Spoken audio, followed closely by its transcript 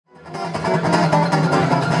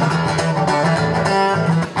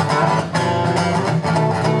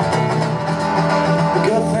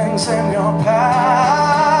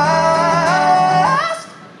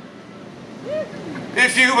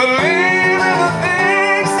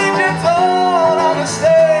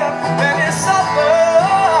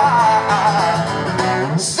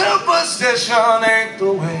Frustration ain't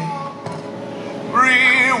the way.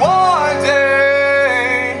 Rewinding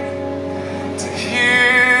to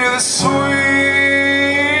hear the sweet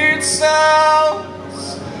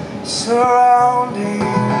sounds surrounding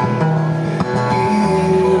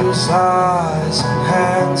ears, eyes, and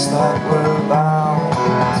hands that were bound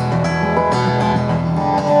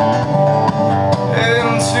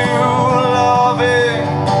into loving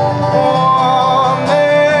one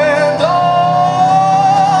and all.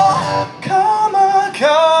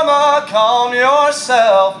 Come on, calm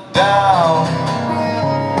yourself down.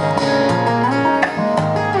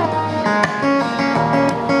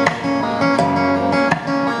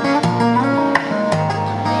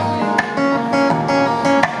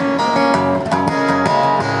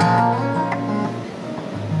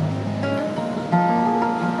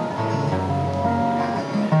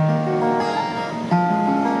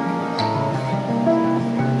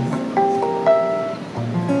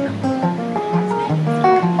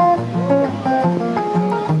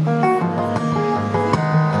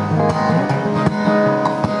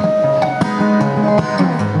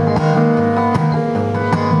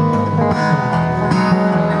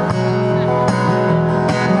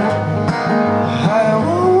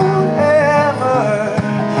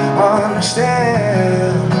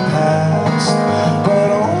 Understand the past, but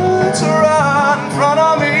only to run in front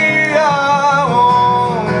of me. I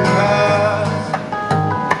won't pass.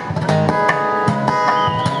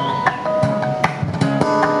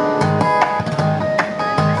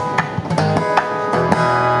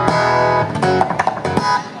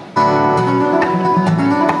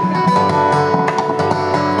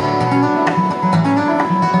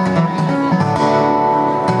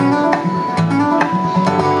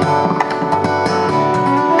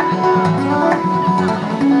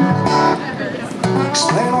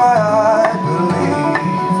 Explain why I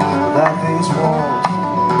believe that these walls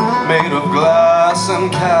made of glass and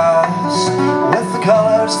cast with the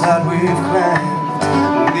colors that we've claimed,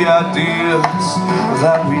 the ideas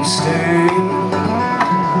that we've stained.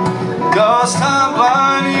 Does time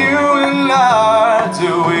blind you and I?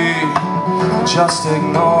 Do we just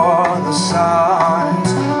ignore the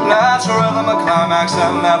signs? Natural rhythm, a climax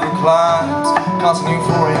that never climbs, constant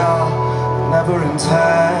euphoria never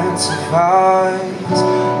intensifies.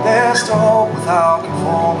 There's still hope without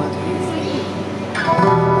conformity,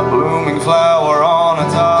 a blooming flower on a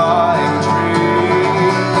dying tree,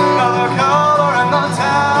 another color in the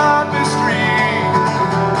tapestry,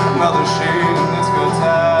 another shade